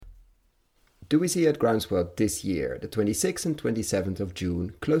do we see at Groundswell this year, the 26th and 27th of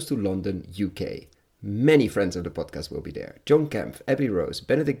June, close to London, UK. Many friends of the podcast will be there. John Kempf, Abby Rose,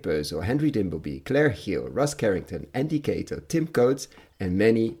 Benedict Beuzel, Henry Dimbleby, Claire Hill, Russ Carrington, Andy Cato, Tim Coates, and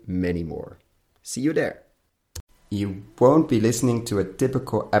many, many more. See you there. You won't be listening to a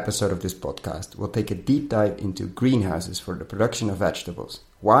typical episode of this podcast. We'll take a deep dive into greenhouses for the production of vegetables.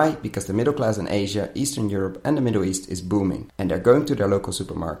 Why? Because the middle class in Asia, Eastern Europe and the Middle East is booming, and they're going to their local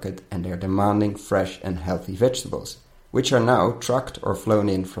supermarket and they're demanding fresh and healthy vegetables, which are now trucked or flown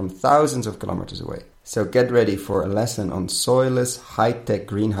in from thousands of kilometers away. So get ready for a lesson on soilless, high-tech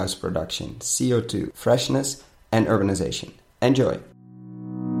greenhouse production, CO2, freshness and urbanization. Enjoy!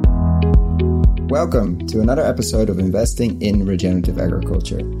 Welcome to another episode of Investing in Regenerative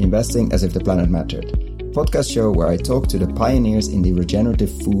Agriculture, Investing as if the Planet Mattered, a podcast show where I talk to the pioneers in the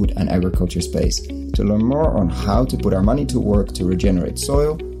regenerative food and agriculture space to learn more on how to put our money to work to regenerate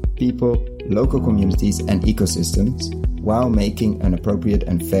soil, people, local communities and ecosystems while making an appropriate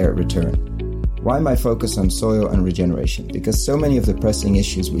and fair return. Why my focus on soil and regeneration? Because so many of the pressing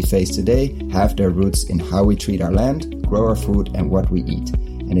issues we face today have their roots in how we treat our land, grow our food and what we eat.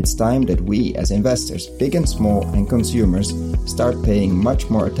 And it's time that we, as investors, big and small, and consumers, start paying much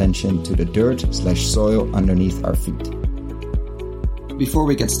more attention to the dirt/soil underneath our feet. Before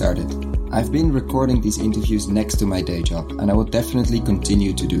we get started, I've been recording these interviews next to my day job, and I will definitely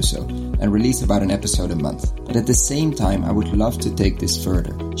continue to do so, and release about an episode a month. But at the same time, I would love to take this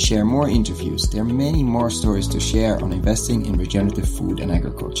further, share more interviews. There are many more stories to share on investing in regenerative food and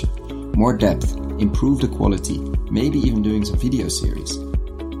agriculture. More depth, improve the quality, maybe even doing some video series.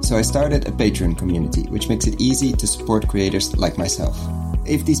 So I started a Patreon community, which makes it easy to support creators like myself.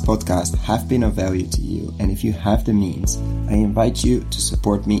 If these podcasts have been of value to you, and if you have the means, I invite you to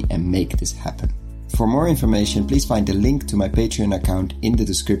support me and make this happen. For more information, please find the link to my Patreon account in the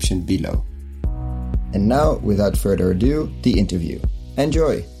description below. And now, without further ado, the interview.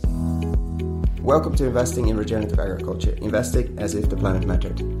 Enjoy! Welcome to Investing in Regenerative Agriculture, Investing as if the Planet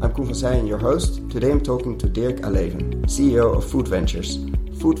Mattered. I'm Koen van Seijen, your host. Today I'm talking to Dirk Aleven, CEO of Food Ventures.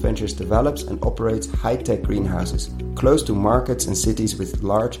 Food Ventures develops and operates high-tech greenhouses close to markets and cities with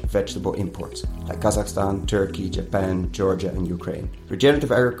large vegetable imports, like Kazakhstan, Turkey, Japan, Georgia and Ukraine.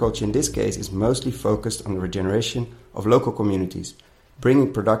 Regenerative agriculture in this case is mostly focused on the regeneration of local communities,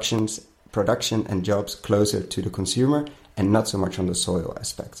 bringing production and jobs closer to the consumer and not so much on the soil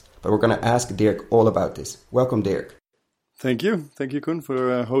aspect. But we're going to ask Dirk all about this. Welcome, Dirk. Thank you. Thank you, Koen,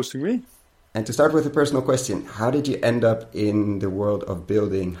 for hosting me. And to start with a personal question, how did you end up in the world of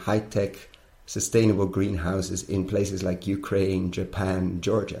building high-tech, sustainable greenhouses in places like Ukraine, Japan,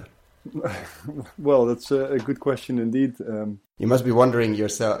 Georgia? Well, that's a good question indeed. You must be wondering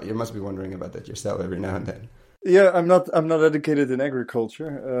yourself. You must be wondering about that yourself every now and then. Yeah, I'm not educated in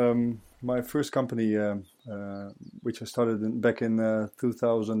agriculture. My first company, which I started back in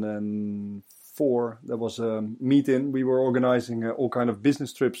 2004, that was a meet-in. We were organizing all kind of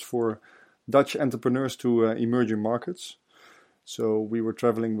business trips for Dutch entrepreneurs to emerging markets. So we were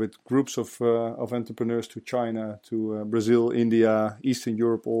traveling with groups of entrepreneurs to China, to Brazil, India, Eastern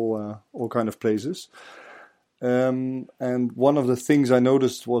Europe, all kind of places. And one of the things I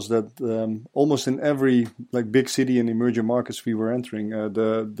noticed was that almost in every big city and emerging markets we were entering,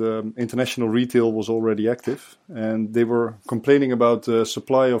 the international retail was already active, and they were complaining about the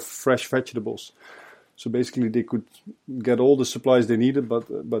supply of fresh vegetables. So basically, they could get all the supplies they needed, but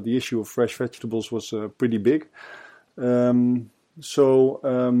the issue of fresh vegetables was pretty big. So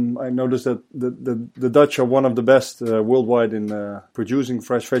I noticed that the Dutch are one of the best worldwide in producing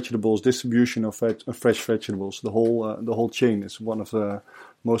fresh vegetables, distribution of fresh vegetables. The whole chain is one of the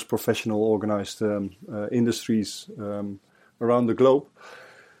most professional, organized industries around the globe.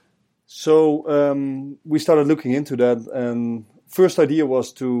 So we started looking into that, and first idea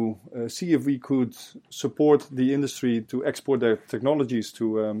was to see if we could support the industry to export their technologies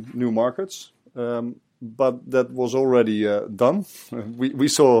to new markets. But that was already done. We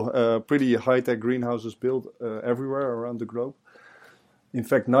saw pretty high-tech greenhouses built everywhere around the globe. In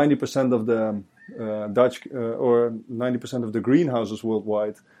fact, 90% of the Dutch or 90% of the greenhouses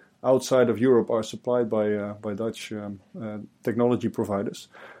worldwide outside of Europe are supplied by Dutch technology providers.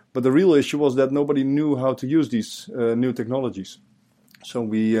 But the real issue was that nobody knew how to use these new technologies. So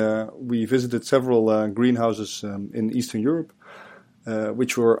we visited several greenhouses in Eastern Europe,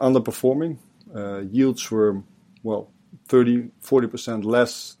 which were underperforming. Yields were 30-40%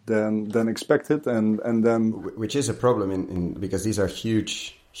 less than expected, and then which is a problem in because these are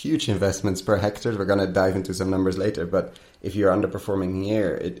huge investments per hectare. We're going to dive into some numbers later, but if you're underperforming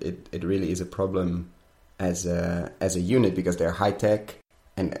here, it really is a problem as a unit, because they're high tech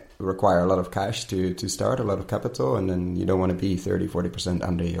and require a lot of cash to start, a lot of capital, and then you don't want to be 30-40%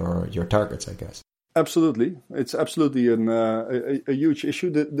 under your targets, I guess. Absolutely, it's absolutely a huge issue.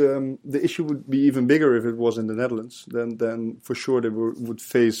 The issue would be even bigger if it was in the Netherlands. Then for sure they would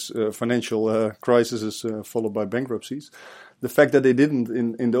face financial crises followed by bankruptcies. The fact that they didn't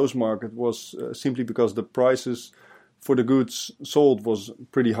in those markets was simply because the prices for the goods sold was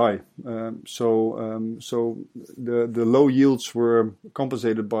pretty high. So the low yields were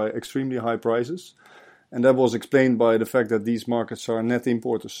compensated by extremely high prices. And that was explained by the fact that these markets are net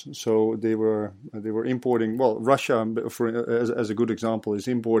importers. So they were importing. Well, Russia, as a good example, is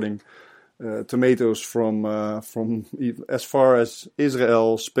importing tomatoes from as far as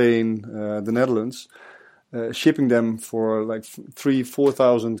Israel, Spain, the Netherlands, shipping them for like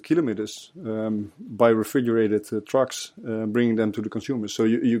 3,000-4,000 kilometers by refrigerated trucks, bringing them to the consumers. So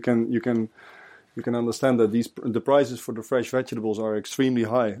you can understand that the prices for the fresh vegetables are extremely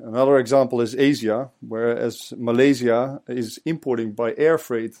high. Another example is Asia, whereas Malaysia is importing by air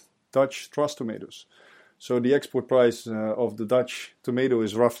freight Dutch Trust tomatoes. So the export price of the Dutch tomato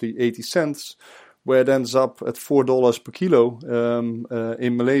is roughly 80 cents, where it ends up at $4 per kilo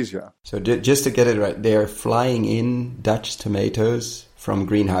in Malaysia. So just to get it right, they're flying in Dutch tomatoes from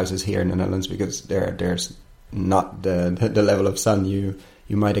greenhouses here in the Netherlands because there's not the level of sun you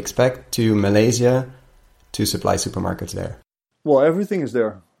might expect to Malaysia to supply supermarkets there. Well, everything is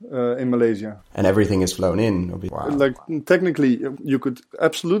there in Malaysia. And everything is flown in. Wow. Like technically, you could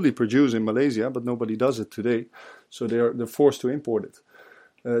absolutely produce in Malaysia, but nobody does it today. So they're forced to import it.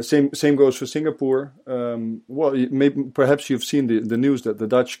 Same goes for Singapore. Perhaps you've seen the news that the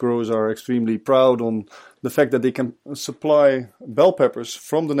Dutch growers are extremely proud on the fact that they can supply bell peppers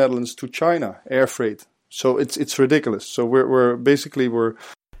from the Netherlands to China, air freight. So it's ridiculous. So we're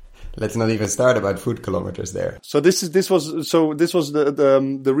let's not even start about food kilometers there. So this was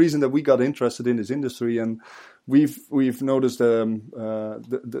the reason that we got interested in this industry, and we've noticed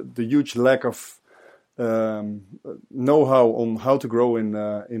the huge lack of know-how on how to grow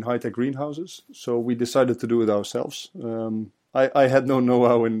in high-tech greenhouses. So we decided to do it ourselves. I had no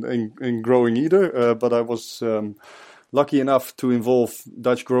know-how in growing either, but I was lucky enough to involve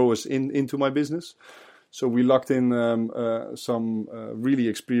Dutch growers into my business. So we locked in some really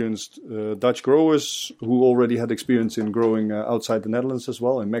experienced Dutch growers who already had experience in growing outside the Netherlands as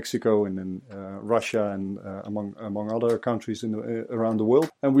well, in Mexico and in Russia and among other countries around the world.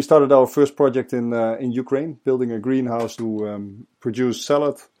 And we started our first project in Ukraine, building a greenhouse to produce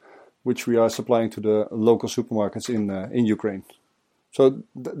salad, which we are supplying to the local supermarkets in Ukraine. So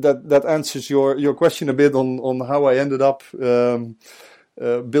that answers your question a bit on how I ended up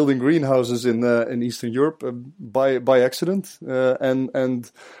building greenhouses in Eastern Europe by accident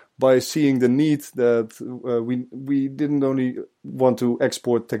and by seeing the need that we didn't only want to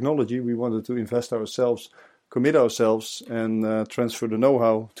export technology, we wanted to invest ourselves, commit ourselves, and transfer the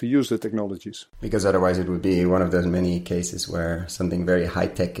know-how to use the technologies. Because otherwise it would be one of those many cases where something very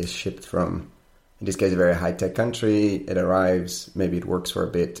high-tech is shipped from, in this case, a very high-tech country. It arrives, maybe it works for a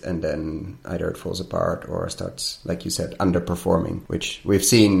bit, and then either it falls apart or starts, like you said, underperforming, which we've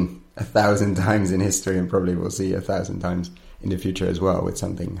seen 1,000 times in history and probably will see 1,000 times in the future as well, with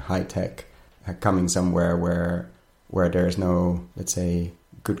something high-tech coming somewhere where there's no, let's say,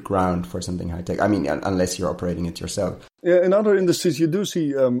 good ground for something high-tech. I mean, unless you're operating it yourself. Yeah, in other industries, you do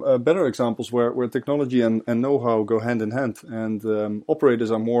see better examples where technology and know-how go hand in hand, and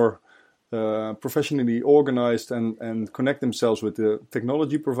operators are more professionally organized and connect themselves with the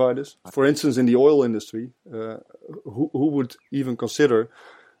technology providers. For instance, in the oil industry, who would even consider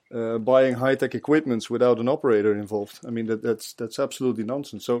buying high-tech equipments without an operator involved? I mean, that's absolutely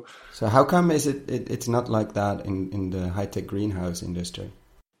nonsense. So how come it's not like that in the high-tech greenhouse industry?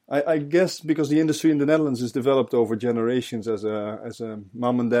 I guess because the industry in the Netherlands is developed over generations as a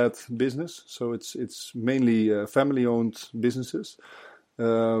mom and dad business. So it's mainly family-owned businesses.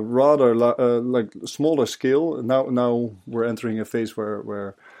 Rather like smaller scale. Now we're entering a phase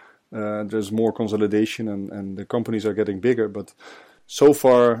where there's more consolidation and the companies are getting bigger. But so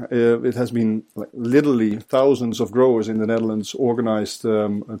far, it has been literally thousands of growers in the Netherlands organized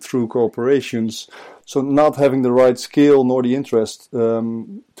through corporations. So not having the right scale nor the interest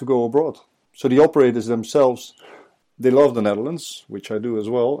to go abroad. So the operators themselves, they love the Netherlands, which I do as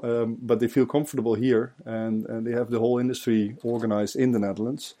well, but they feel comfortable here, and they have the whole industry organized in the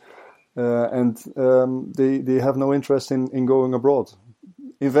Netherlands, and they have no interest in going abroad.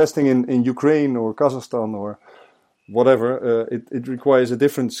 Investing in Ukraine or Kazakhstan or whatever, it requires a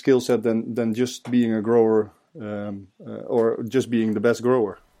different skill set than just being a grower or just being the best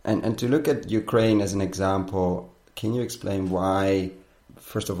grower. And to look at Ukraine as an example, can you explain why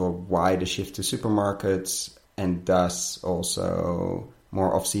first of all, why the shift to supermarkets and thus also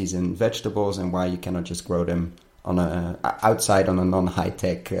more off-season vegetables, and why you cannot just grow them on outside on a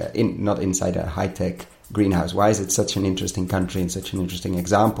non-high-tech, not inside a high-tech greenhouse? Why is it such an interesting country and such an interesting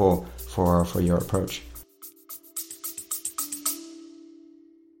example for your approach?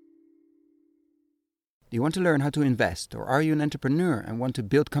 Do you want to learn how to invest, or are you an entrepreneur and want to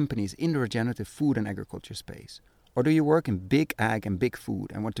build companies in the regenerative food and agriculture space? Or do you work in big ag and big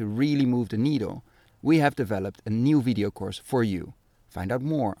food and want to really move the needle? We have developed a new video course for you. Find out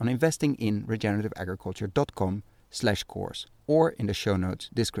more on investinginregenerativeagriculture.com/course or in the show notes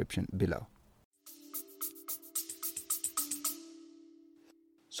description below.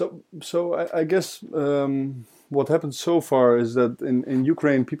 So I guess what happened so far is that in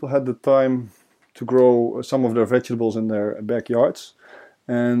Ukraine, people had the time to grow some of their vegetables in their backyards.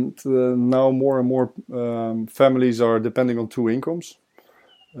 And now more and more families are depending on two incomes.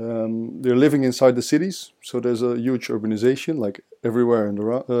 They're living inside the cities, so there's a huge urbanization, like everywhere in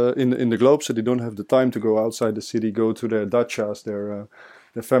the globe. So they don't have the time to go outside the city, go to their dachas, their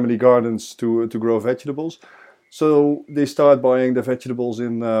family gardens to grow vegetables. So they start buying the vegetables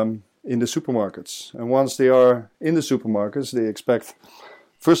in the supermarkets. And once they are in the supermarkets, they expect,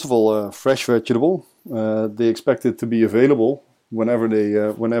 first of all, fresh vegetable. They expect it to be available whenever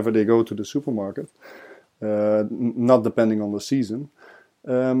they go to the supermarket, not depending on the season.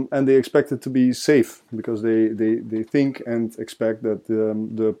 And they expect it to be safe, because they think and expect that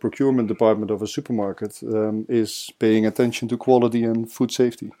the procurement department of a supermarket is paying attention to quality and food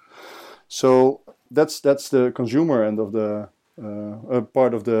safety. So that's the consumer end of the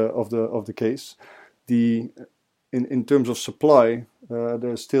part of the case. In terms of supply,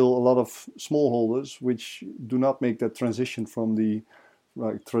 there's still a lot of smallholders which do not make that transition from the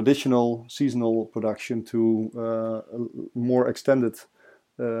traditional seasonal production to more extended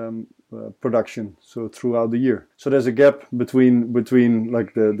production, so throughout the year. So there's a gap between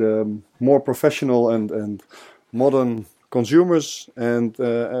like the more professional and modern consumers and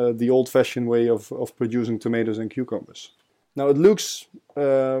the old-fashioned way of producing tomatoes and cucumbers. Now it looks,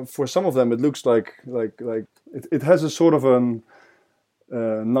 for some of them, it looks like it has a sort of a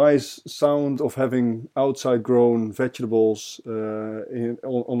nice sound of having outside grown vegetables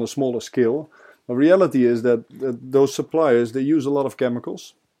on a smaller scale. The reality is that those suppliers, they use a lot of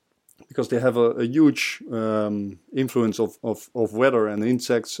chemicals because they have a huge influence of weather and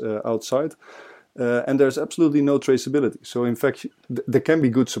insects outside. And there's absolutely no traceability. So in fact, there can be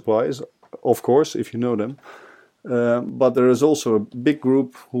good suppliers, of course, if you know them. But there is also a big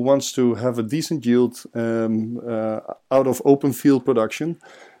group who wants to have a decent yield out of open field production.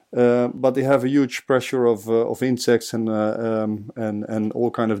 But they have a huge pressure of insects and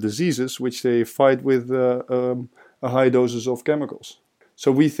all kind of diseases, which they fight with a high doses of chemicals.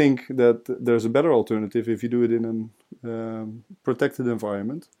 So we think that there's a better alternative if you do it in a protected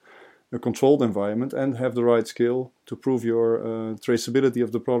environment, a controlled environment, and have the right scale to prove your traceability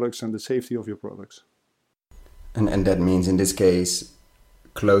of the products and the safety of your products. And that means in this case,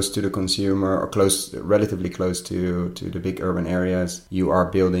 close to the consumer, or relatively close to the big urban areas, you are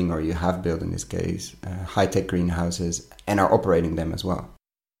building, or you have built in this case, high-tech greenhouses and are operating them as well.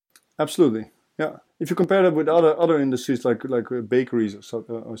 Absolutely, yeah. If you compare that with other industries like bakeries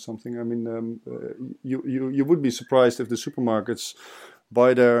or something, I mean, you would be surprised if the supermarkets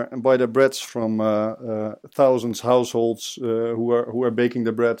buy their breads from thousands households who are baking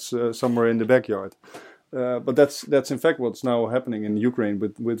the breads somewhere in the backyard. But that's in fact what's now happening in Ukraine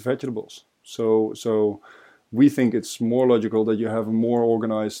with vegetables. So we think it's more logical that you have a more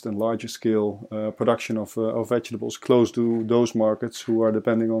organized and larger scale production of vegetables close to those markets who are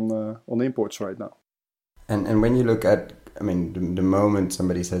depending on imports right now. And when you look at, I mean, the moment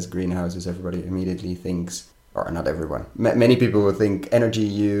somebody says greenhouses, everybody immediately thinks, or not everyone, many people will think energy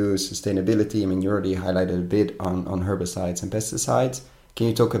use, sustainability. I mean, you already highlighted a bit on herbicides and pesticides. Can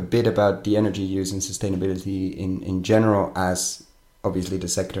you talk a bit about the energy use and sustainability in general, as obviously the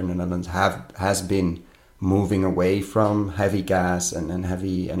sector in the Netherlands has been moving away from heavy gas and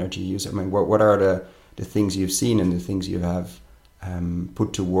heavy energy use? I mean, what are the things you've seen and the things you have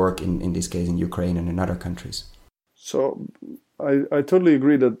put to work in this case in Ukraine and in other countries? So I totally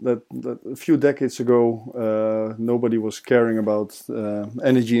agree that a few decades ago nobody was caring about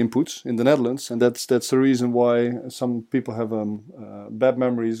energy inputs in the Netherlands, and that's the reason why some people have bad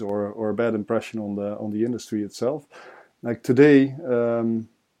memories or a bad impression on the industry itself. Like today,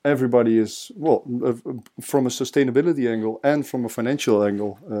 everybody is from a sustainability angle and from a financial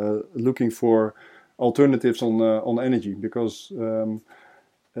angle looking for alternatives on energy, because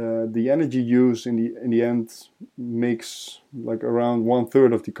the energy use in the end makes like around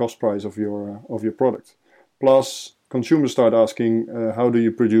 1/3 of the cost price of your product. Plus, consumers start asking, how do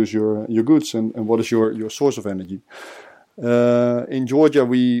you produce your goods, and what is your source of energy? In Georgia,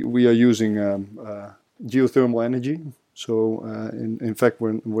 we are using geothermal energy. So in fact,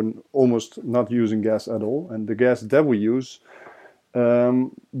 we're almost not using gas at all. And the gas that we use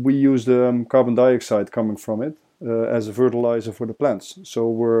the carbon dioxide coming from it as a fertilizer for the plants. So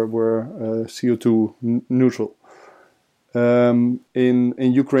we're CO2 neutral.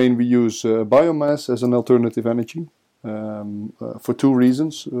 In Ukraine, we use biomass as an alternative energy for two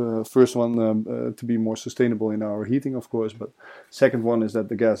reasons. First one, to be more sustainable in our heating, of course. But second one is that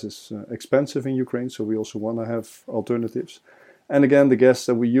the gas is expensive in Ukraine, so we also want to have alternatives. And again, the gas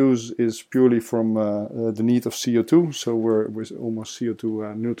that we use is purely from the need of CO2, so we're almost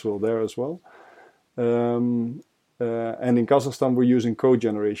CO2 neutral there as well. And in Kazakhstan, we're using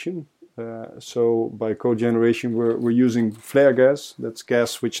cogeneration. So by cogeneration, we're using flare gas. That's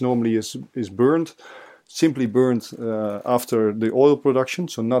gas which normally is burned, simply burned after the oil production,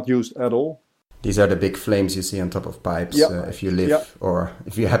 so not used at all. These are the big flames you see on top of pipes if you live or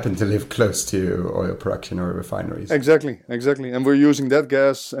if you happen to live close to oil production or refineries. Exactly. And we're using that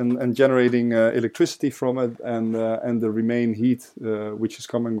gas and generating electricity from it, and the remaining heat, which is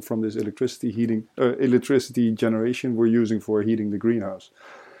coming from this electricity generation, we're using for heating the greenhouse.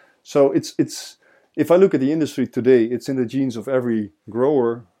 So it's if I look at the industry today, it's in the genes of every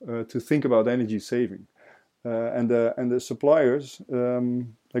grower to think about energy saving, and the suppliers.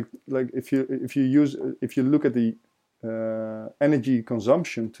 Like if you look at the energy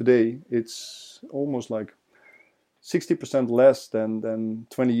consumption today, it's almost like 60% less than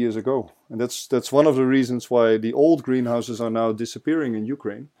 20 years ago, and that's one of the reasons why the old greenhouses are now disappearing in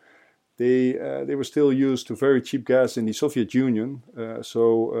Ukraine. They were still used to very cheap gas in the Soviet Union,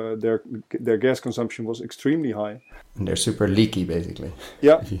 so their gas consumption was extremely high. And they're super leaky, basically.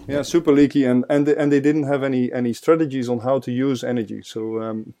 Yeah, super leaky, and they didn't have any strategies on how to use energy.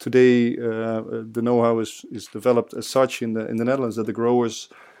 So today the know-how is developed as such in the Netherlands that the growers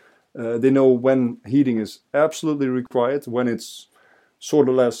they know when heating is absolutely required, when it's sort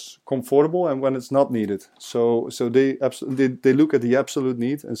of less comfortable, and when it's not needed. So they look at the absolute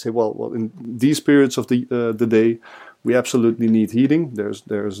need and say, well, in these periods of the day, we absolutely need heating.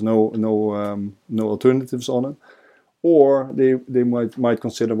 There's no alternatives on it. Or they might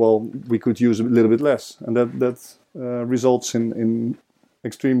consider, well, we could use a little bit less, and that results in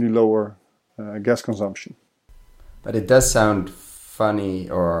extremely lower gas consumption. But it does sound funny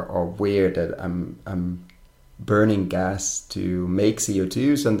or weird that I'm burning gas to make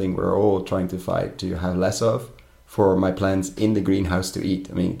CO2, something we're all trying to fight to have less of, for my plants in the greenhouse to eat.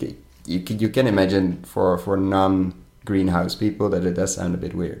 I mean, you can imagine for non-greenhouse people that it does sound a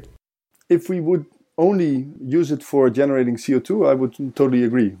bit weird. If we would only use it for generating CO2, I would totally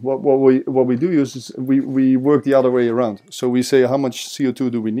agree. What we do use is we work the other way around. So we say, how much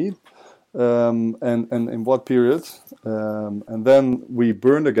CO2 do we need, and in what period, and then we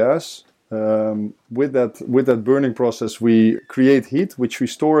burn the gas. With that burning process, we create heat, which we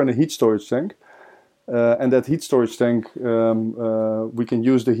store in a heat storage tank, and that heat storage tank we can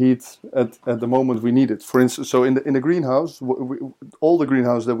use the heat at the moment we need it. For instance, so in the greenhouse, all the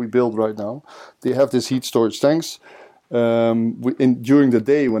greenhouses that we build right now, they have these heat storage tanks. During the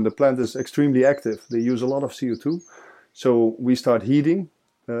day, when the plant is extremely active, they use a lot of CO2. So we start heating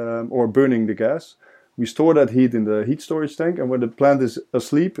or burning the gas. We store that heat in the heat storage tank, and when the plant is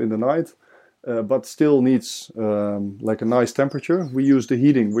asleep in the night, but still needs like a nice temperature, we use the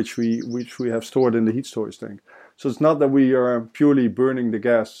heating which we have stored in the heat storage tank. So it's not that we are purely burning the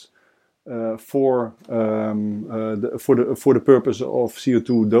gas for the purpose of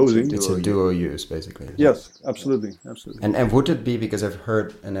CO2 dosing. It's a dual use, basically. Yes, absolutely. And would it be, because I've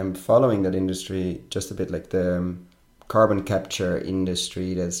heard and I'm following that industry just a bit, like the carbon capture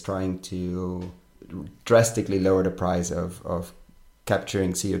industry that's trying to drastically lower the price of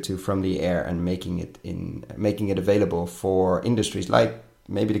capturing CO2 from the air and making it available for industries like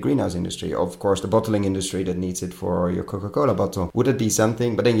maybe the greenhouse industry, of course the bottling industry that needs it for your Coca-Cola bottle. Would it be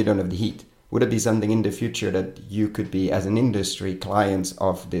something, but then you don't have the heat, would it be something in the future that you could be, as an industry, clients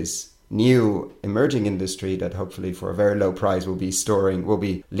of this new emerging industry that hopefully for a very low price will be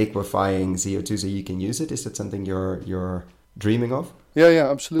liquefying CO2 so you can use it? Is that something you're dreaming of? Yeah,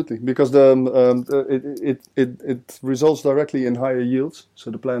 absolutely. Because it results directly in higher yields. So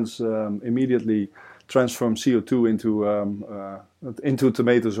the plants immediately transform CO2 into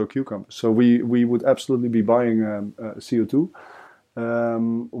tomatoes or cucumbers. So we would absolutely be buying CO2.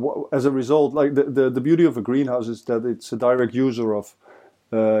 As a result, like the beauty of a greenhouse is that it's a direct user of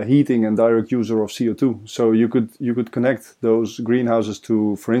heating and direct user of CO2. So you could connect those greenhouses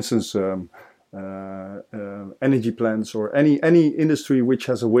to, for instance, energy plants or any industry which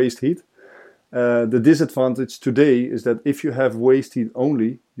has a waste heat. The disadvantage today is that if you have waste heat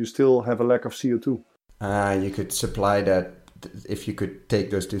only, you still have a lack of CO2. You could supply that if you could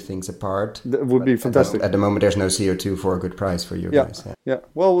take those two things apart. That would be fantastic. At the moment, there's no CO2 for a good price for you guys. Yeah.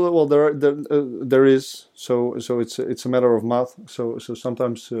 Well, there is. So it's a matter of math. So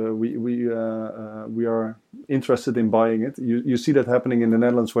sometimes we are interested in buying it. You see that happening in the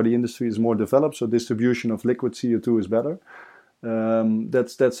Netherlands, where the industry is more developed. So distribution of liquid CO2 is better.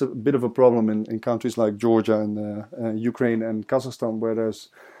 That's a bit of a problem in countries like Georgia and Ukraine and Kazakhstan, where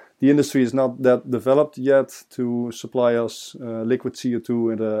the industry is not that developed yet to supply us liquid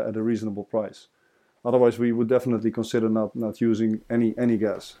CO2 at a reasonable price. Otherwise, we would definitely consider not using any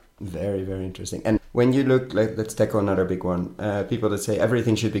gas. Very, very interesting. And when you look, let's tackle another big one. People that say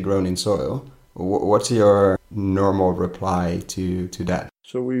everything should be grown in soil. What's your normal reply to that?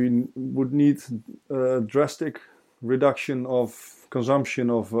 So we would need a drastic reduction of consumption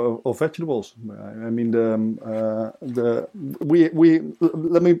of vegetables. I mean, let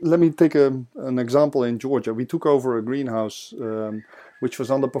me take an example in Georgia. We took over a greenhouse which was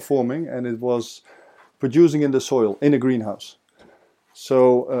underperforming, and it was producing in the soil in a greenhouse.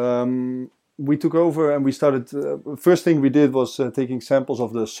 So we took over and we started. First thing we did was taking samples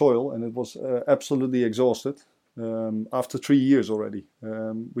of the soil, and it was absolutely exhausted. After 3 years already,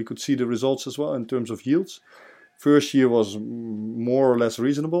 we could see the results as well in terms of yields. First year was more or less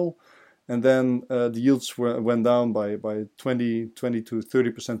reasonable, and then the yields went down by 20 to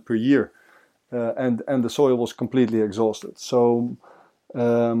 30% per year, and the soil was completely exhausted. So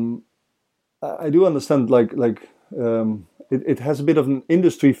I do understand, it has a bit of an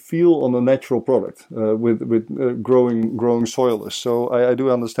industry feel on a natural product with growing soilers. So I do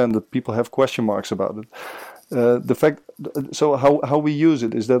understand that people have question marks about it. So how we use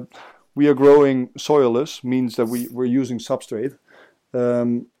it is that we are growing soilless, means that we're using substrate,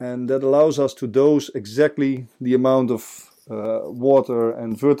 and that allows us to dose exactly the amount of water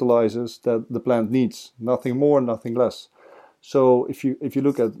and fertilizers that the plant needs, nothing more, nothing less. So if you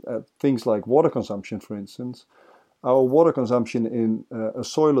look at things like water consumption, for instance, our water consumption in a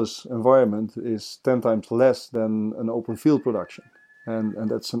soilless environment is 10 times less than an open field production. And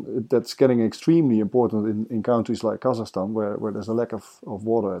that's getting extremely important in countries like Kazakhstan, where there's a lack of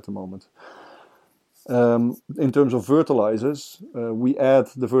water at the moment. In terms of fertilizers, we add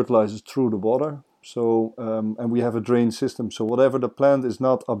the fertilizers through the water. So and we have a drain system. So whatever the plant is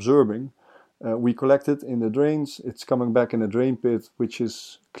not absorbing, we collect it in the drains. It's coming back in a drain pit, which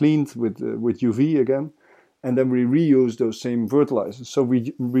is cleaned with UV again, and then we reuse those same fertilizers. So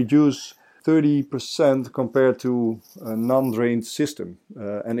we reduce 30% compared to a non-drained system,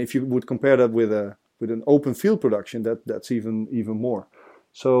 and if you would compare that with an open field production, that's even more.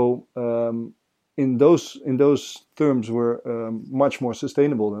 So in those terms, we're much more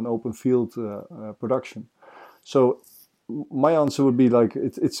sustainable than open field production. So my answer would be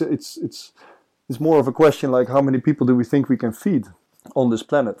it's more of a question like, how many people do we think we can feed on this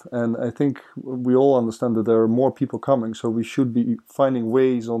planet? And I think we all understand that there are more people coming, so we should be finding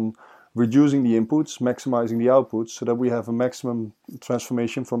ways on reducing the inputs, maximizing the outputs, so that we have a maximum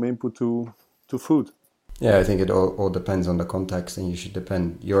transformation from input to food. Yeah, I think it all depends on the context, and you should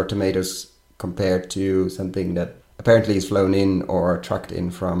depend your tomatoes compared to something that apparently is flown in or trucked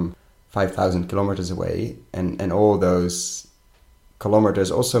in from 5,000 kilometers away, and all those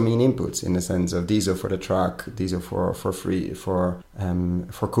kilometers also mean inputs in the sense of diesel for the truck, diesel for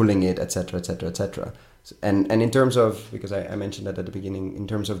cooling it, etc., etc., etc. And in terms of, because I mentioned that at the beginning, in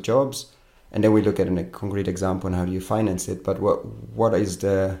terms of jobs, and then we look at a concrete example on how do you finance it, but what is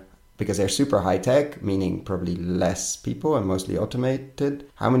because they're super high tech, meaning probably less people and mostly automated.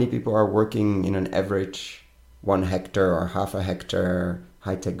 How many people are working in an average 1 hectare or half a hectare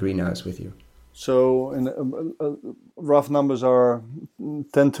high tech greenhouse with you? So rough numbers are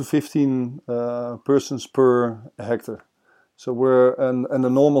 10 to 15 persons per hectare. So we're in a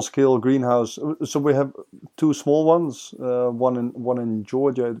normal scale greenhouse. So we have 2 small ones, one in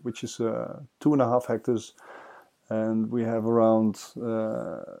Georgia, which is 2.5 hectares, and we have around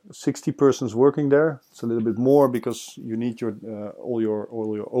 60 persons working there. It's a little bit more because you need all your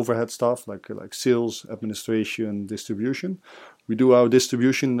overhead stuff like sales, administration, distribution. We do our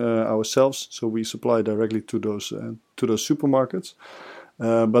distribution ourselves, so we supply directly to those supermarkets.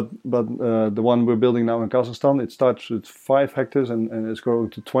 But the one we're building now in Kazakhstan, it starts with 5 hectares and it's growing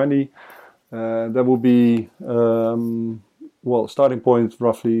to 20. That will be starting point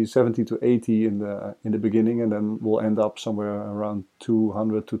roughly 70 to 80 in the beginning, and then we'll end up somewhere around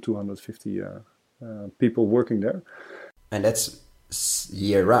 200 to 250 people working there. And that's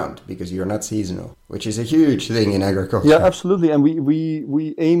year round, because you're not seasonal, which is a huge thing in agriculture. Yeah, absolutely. And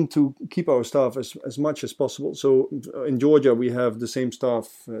we aim to keep our staff as much as possible. So in Georgia, we have the same staff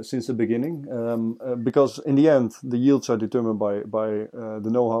since the beginning, because in the end, the yields are determined by the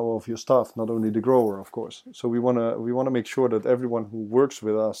know-how of your staff, not only the grower, of course. So we want to make sure that everyone who works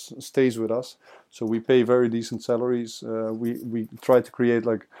with us stays with us. So we pay very decent salaries. We try to create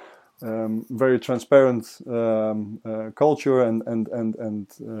very transparent culture and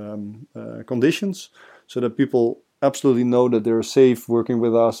conditions, so that people absolutely know that they're safe working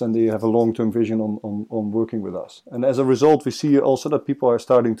with us and they have a long-term vision on working with us. And as a result, we see also that people are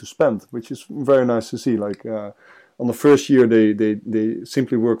starting to spend, which is very nice to see. On the first year, they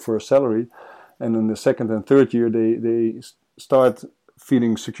simply work for a salary, and in the second and third year, they start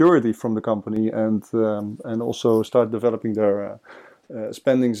feeling security from the company and also start developing their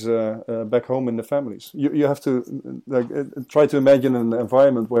spendings back home in the families. You have to try to imagine an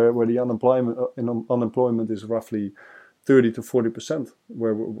environment where the unemployment is roughly 30 to 40%,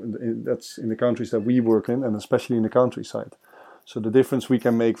 that's in the countries that we work in, and especially in the countryside. So the difference we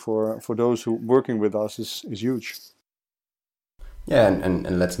can make for those who working with us is huge. Yeah,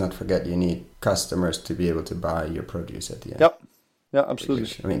 and let's not forget, you need customers to be able to buy your produce at the end. Yep. Yeah,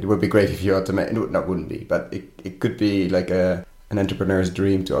 absolutely. It would be great if you automate. No, it wouldn't be, but it could be like an entrepreneur's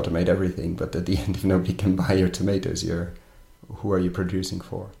dream to automate everything, but at the end, if nobody can buy your tomatoes, who are you producing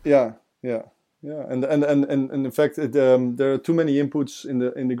for? Yeah. And in fact, there are too many inputs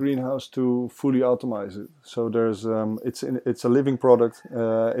in the greenhouse to fully automate it. So there's it's a living product.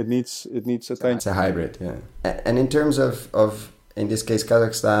 It needs attention. It's a hybrid, yeah. And in terms of in this case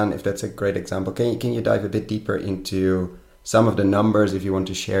Kazakhstan, if that's a great example, can you dive a bit deeper into some of the numbers, if you want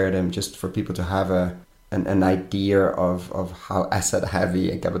to share them, just for people to have an idea of how asset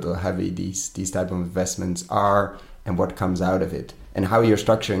heavy and capital heavy these type of investments are, and what comes out of it, and how you're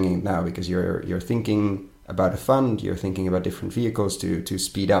structuring it now, because you're thinking about a fund, you're thinking about different vehicles to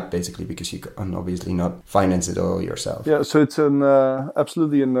speed up, basically, because you can obviously not finance it all yourself. Yeah, so it's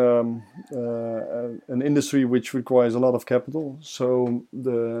absolutely an industry which requires a lot of capital. So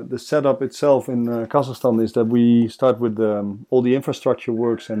the setup itself in Kazakhstan is that we start with all the infrastructure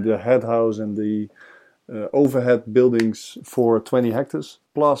works and the head house and the overhead buildings for 20 hectares,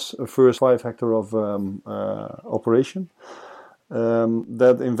 plus a first 5 hectare of operation.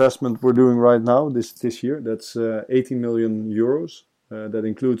 That investment we're doing right now, this year, that's 80 million euros. That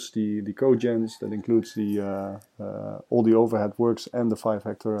includes the cogens, that includes all the overhead works and the 5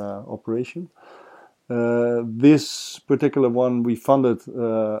 hectare operation. This particular one we funded,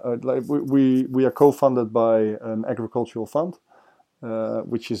 we are co-funded by an agricultural fund,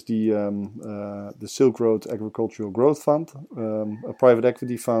 which is the Silk Road Agricultural Growth Fund, a private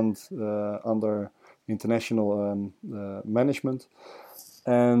equity fund under international management,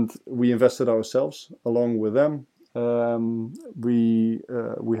 and we invested ourselves along with them. We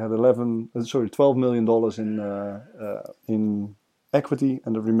had $12 million in equity,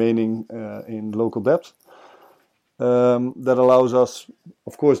 and the remaining in local debt. That allows us,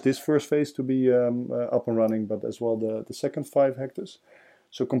 of course, this first phase to be up and running, but as well the second 5 hectares.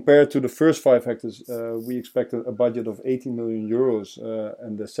 So compared to the first 5 hectares, we expected a budget of 80 million euros,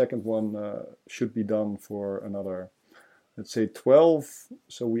 and the second one should be done for another, let's say, 12.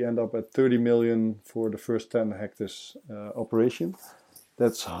 So we end up at 30 million for the first 10 hectares operation.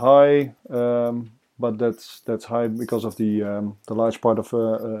 That's high, but that's high because of the large part of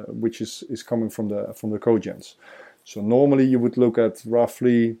which is coming from the cogens. So normally you would look at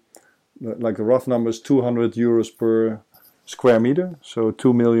roughly, like the rough numbers, 200 euros per square meter, so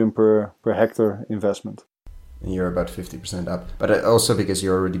 2 million per hectare investment. And you're about 50% up, but also because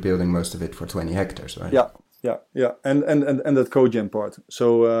you're already building most of it for 20 hectares, right? Yeah, and that cogen part.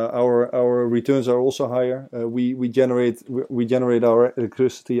 So our returns are also higher. We generate our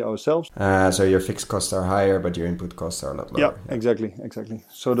electricity ourselves. So your fixed costs are higher, but your input costs are a lot lower. Yeah, exactly.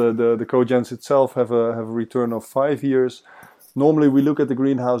 So the cogens itself have a return of 5 years. Normally we look at the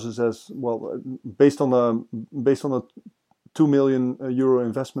greenhouses as well, based on a 2 million euro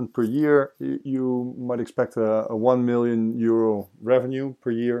investment per year. You might expect a 1 million euro revenue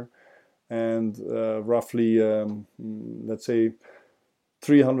per year, and roughly, let's say,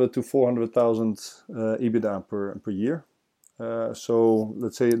 300 to 400,000 EBITDA per year. So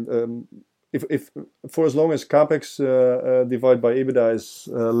let's say, if for as long as capex divided by EBITDA is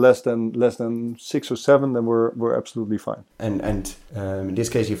less than 6 or 7, then we're absolutely fine. And in this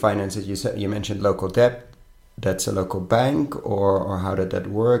case, you finance it. You mentioned local debt. that's a local bank, or how did that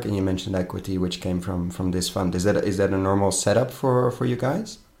work? And you mentioned equity, which came from this fund. Is that a normal setup for you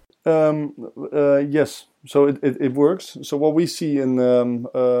guys? Yes. So it works. So what we see in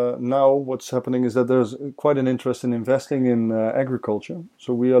now, what's happening is that there's quite an interest in investing in agriculture.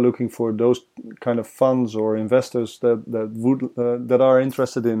 So we are looking for those kind of funds or investors that are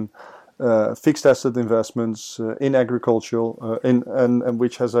interested in fixed asset investments in agricultural and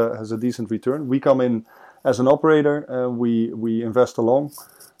which has a decent return. We come in as an operator. We invest along.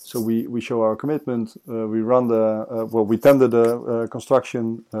 So we show our commitment. We run we tender the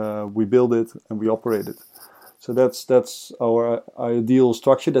construction. We build it and we operate it. So that's our ideal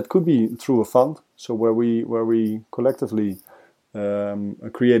structure. That could be through a fund. So where we collectively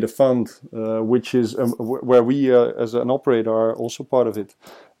create a fund, which is where we as an operator are also part of it,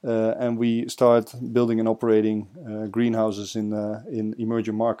 and we start building and operating greenhouses in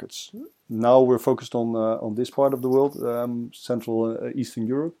emerging markets. Now we're focused on this part of the world, Central Eastern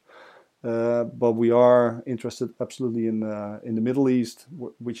Europe. But we are interested absolutely in the Middle East,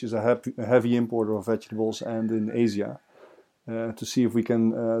 which is a heavy importer of vegetables, and in Asia, to see if we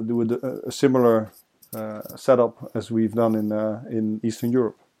can do a similar setup as we've done in Eastern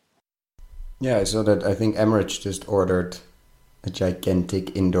Europe. Yeah, I saw that. I think Emirates just ordered a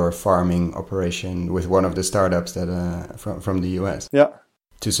gigantic indoor farming operation with one of the startups that from the US. Yeah.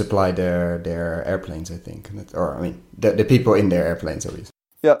 To supply their airplanes, I think, or I mean the people in their airplanes at least.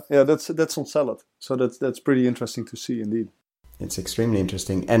 Yeah, that's on salad. So that's pretty interesting to see, indeed. It's extremely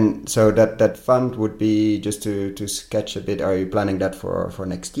interesting. And so that fund would be, just to sketch a bit, are you planning that for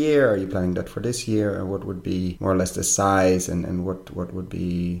next year? Are you planning that for this year? Or what would be more or less the size, and what would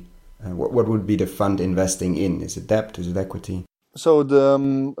be the fund investing in? Is it debt? Is it equity? So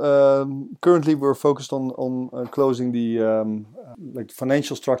currently we're focused on closing the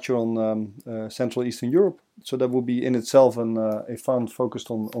financial structure on Central Eastern Europe. So that will be in itself a fund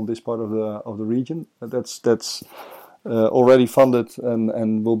focused on this part of the region. That's already funded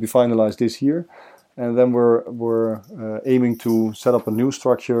and will be finalized this year. And then we're aiming to set up a new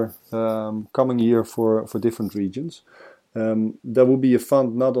structure coming year for different regions. There will be a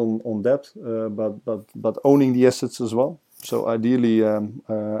fund not on debt, but owning the assets as well. So ideally,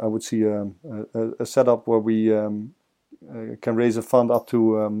 I would see a setup where we can raise a fund up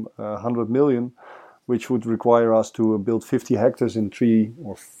to 100 million, which would require us to build 50 hectares in 3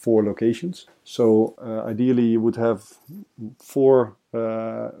 or 4 locations. So ideally, you would have 4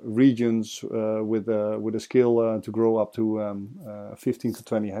 regions with a scale to grow up to 15 to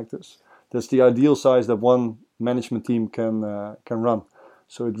 20 hectares. That's the ideal size that one management team can run.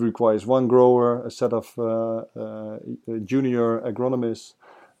 So it requires 1 grower, a set of junior agronomists,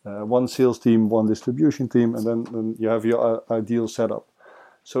 1 sales team, 1 distribution team, and then you have your ideal setup.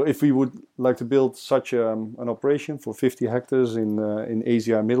 So if we would like to build such an operation for 50 hectares in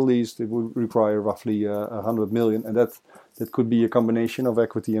Asia and Middle East, it would require roughly 100 million, and that could be a combination of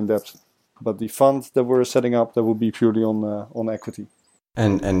equity and debt. But the fund that we're setting up, that will be purely on equity.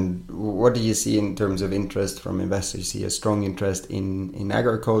 And what do you see in terms of interest from investors? You see a strong interest in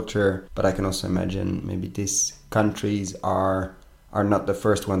agriculture, but I can also imagine maybe these countries are not the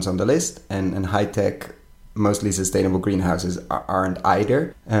first ones on the list, and high-tech, mostly sustainable greenhouses aren't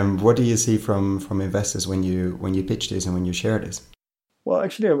either. What do you see from investors when you pitch this and when you share this? Well,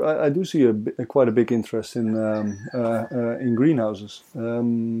 actually, I do see quite a big interest in greenhouses,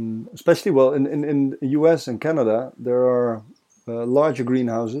 especially in the US and Canada. There are larger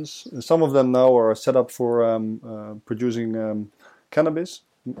greenhouses. Some of them now are set up for producing cannabis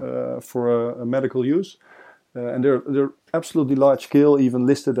for a medical use, and they're absolutely large scale, even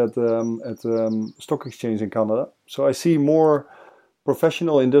listed at stock exchange in Canada. So I see more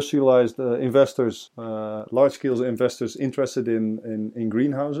professional, industrialized investors, large scale investors interested in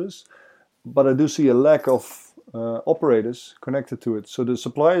greenhouses, but I do see a lack of operators connected to it. So the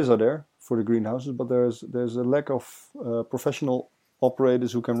suppliers are there for the greenhouses, but there's a lack of professional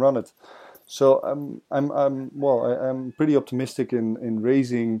operators who can run it. So I'm pretty optimistic in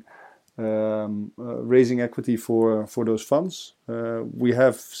raising equity for those funds. We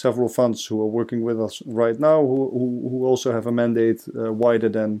have several funds who are working with us right now who also have a mandate wider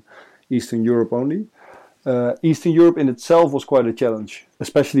than Eastern Europe only. Eastern Europe in itself was quite a challenge,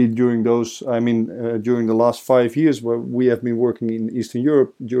 especially during during the last 5 years, where we have been working in Eastern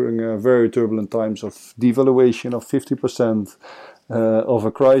Europe during very turbulent times of devaluation of 50%, of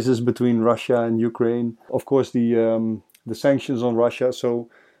a crisis between Russia and Ukraine. Of course, the sanctions on Russia. So,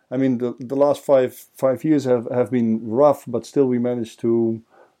 the last five years have been rough, but still we managed to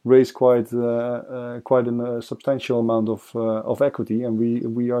raise quite a substantial amount of equity, and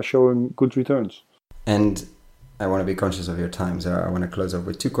we are showing good returns. And I want to be conscious of your time, so I want to close off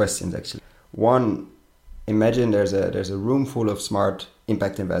with 2 questions actually. One, imagine there's a room full of smart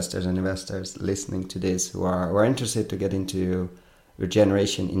impact investors and investors listening to this who are interested to get into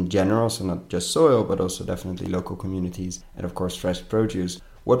regeneration in general, so not just soil, but also definitely local communities and of course fresh produce.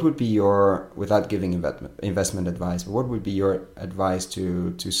 What would be your, without giving investment advice, but what would be your advice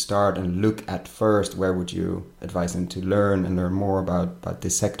to start and look at first? Where would you advise them to learn more about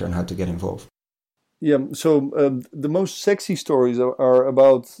this sector and how to get involved? Yeah, so the most sexy stories are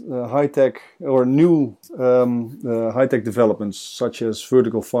about high-tech or new high-tech developments such as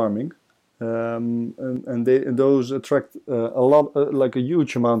vertical farming. And those attract a lot, like a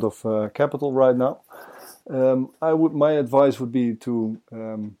huge amount of capital right now. My advice would be to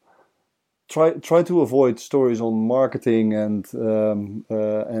try to avoid stories on marketing and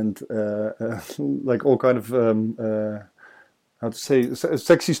like all kind of how to say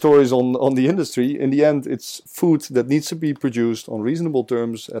sexy stories on the industry. In the end, it's food that needs to be produced on reasonable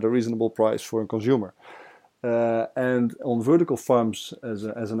terms at a reasonable price for a consumer. And on vertical farms,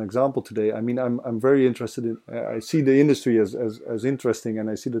 as an example today, I mean, I'm very interested in. I see the industry as interesting, and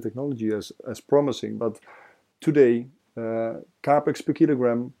I see the technology as promising. But today, capex per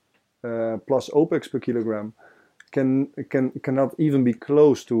kilogram plus opex per kilogram cannot even be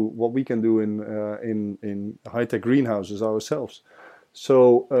close to what we can do in high-tech greenhouses ourselves.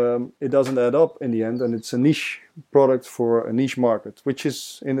 So it doesn't add up in the end, and it's a niche product for a niche market, which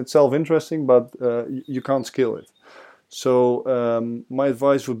is in itself interesting, but you can't scale it. So my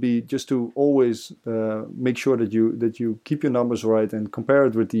advice would be just to always make sure that you keep your numbers right and compare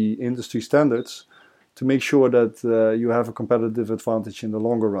it with the industry standards to make sure that you have a competitive advantage in the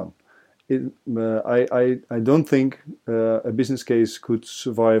longer run. I don't think a business case could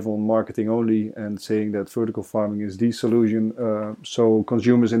survive on marketing only and saying that vertical farming is the solution, so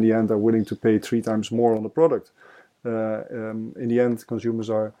consumers in the end are willing to pay 3 times more on the product. In the end, consumers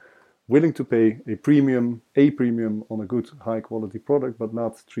are willing to pay a premium on a good high quality product, but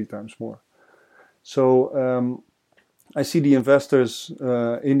not 3 times more. So I see the investors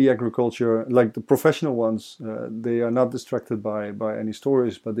in the agriculture, like the professional ones, they are not distracted by any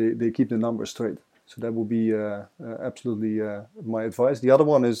stories, but they keep the numbers straight. So that would be absolutely my advice. The other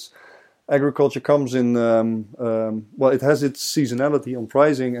one is agriculture comes in, well, it has its seasonality on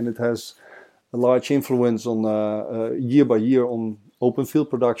pricing, and it has a large influence on year by year on open field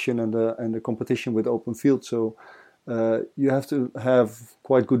production and the competition with open field. So you have to have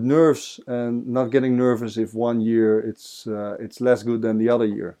quite good nerves and not getting nervous if one year it's less good than the other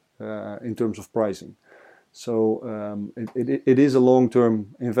year in terms of pricing. So it is a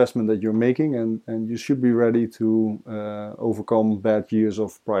long-term investment that you're making, and you should be ready to overcome bad years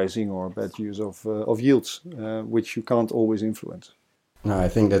of pricing or bad years of yields, which you can't always influence. No, I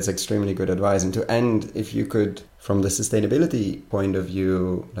think that's extremely good advice. And to end, if you could, from the sustainability point of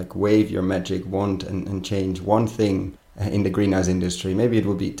view, like wave your magic wand and change one thing in the greenhouse industry, maybe it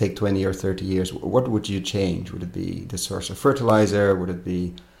would take 20 or 30 years. What would you change? Would it be the source of fertilizer? Would it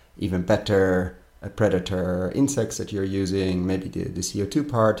be even better predator insects that you're using? Maybe the CO2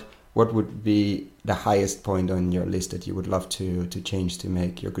 part? What would be the highest point on your list that you would love to change to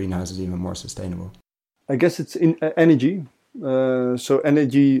make your greenhouses even more sustainable? I guess it's in energy. So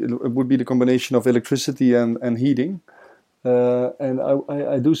energy would be the combination of electricity and heating, and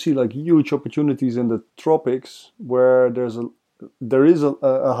I do see like huge opportunities in the tropics where there is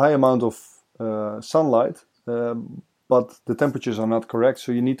a high amount of sunlight, but the temperatures are not correct,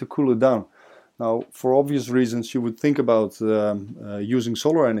 so you need to cool it down. Now, for obvious reasons, you would think about using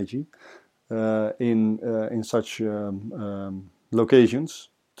solar energy in such locations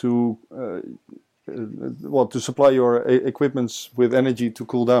to supply your equipments with energy to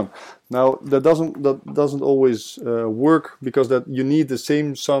cool down. Now that doesn't always work, because that you need the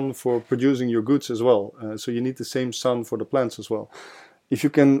same sun for producing your goods as well. So you need the same sun for the plants as well. If you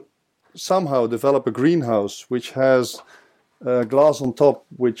can somehow develop a greenhouse which has glass on top,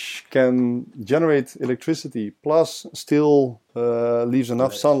 which can generate electricity plus still leaves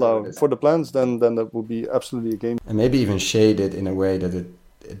enough sunlight for the plants, then that would be absolutely a game. And maybe even shade it in a way that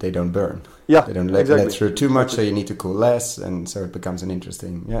they don't burn. Yeah, they don't let through too much, so you need to cool less, and so it becomes an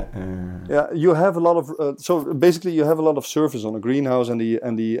interesting. You have a lot of so basically you have a lot of surface on a greenhouse and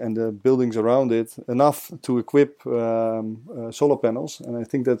the buildings around it, enough to equip solar panels, and I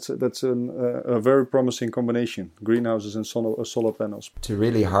think that's a very promising combination: greenhouses and solar panels to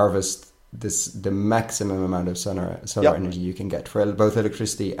really harvest the maximum amount of solar energy you can get for both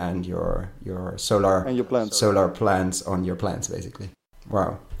electricity and your solar and your plants. Solar plants on your plants, basically.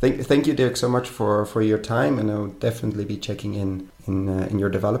 Wow. Thank you, Dirk, so much for your time, and I'll definitely be checking in your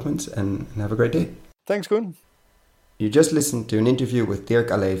developments, and have a great day. Thanks, Koen. You just listened to an interview with Dirk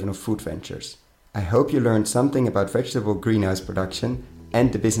Aleven of Food Ventures. I hope you learned something about vegetable greenhouse production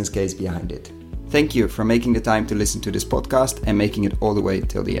and the business case behind it. Thank you for making the time to listen to this podcast and making it all the way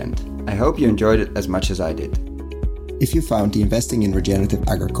till the end. I hope you enjoyed it as much as I did. If you found the Investing in Regenerative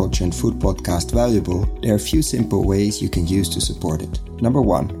Agriculture and Food podcast valuable, there are a few simple ways you can use to support it. Number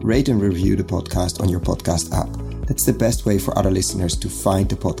 1, rate and review the podcast on your podcast app. That's the best way for other listeners to find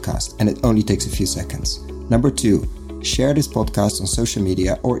the podcast, and it only takes a few seconds. Number 2, share this podcast on social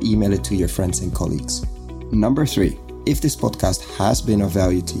media or email it to your friends and colleagues. Number 3, if this podcast has been of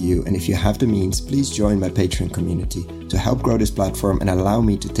value to you and if you have the means, please join my Patreon community to help grow this platform and allow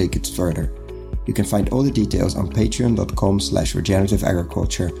me to take it further. You can find all the details on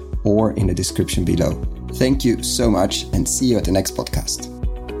patreon.com/regenerativeagriculture or in the description below. Thank you so much and see you at the next podcast.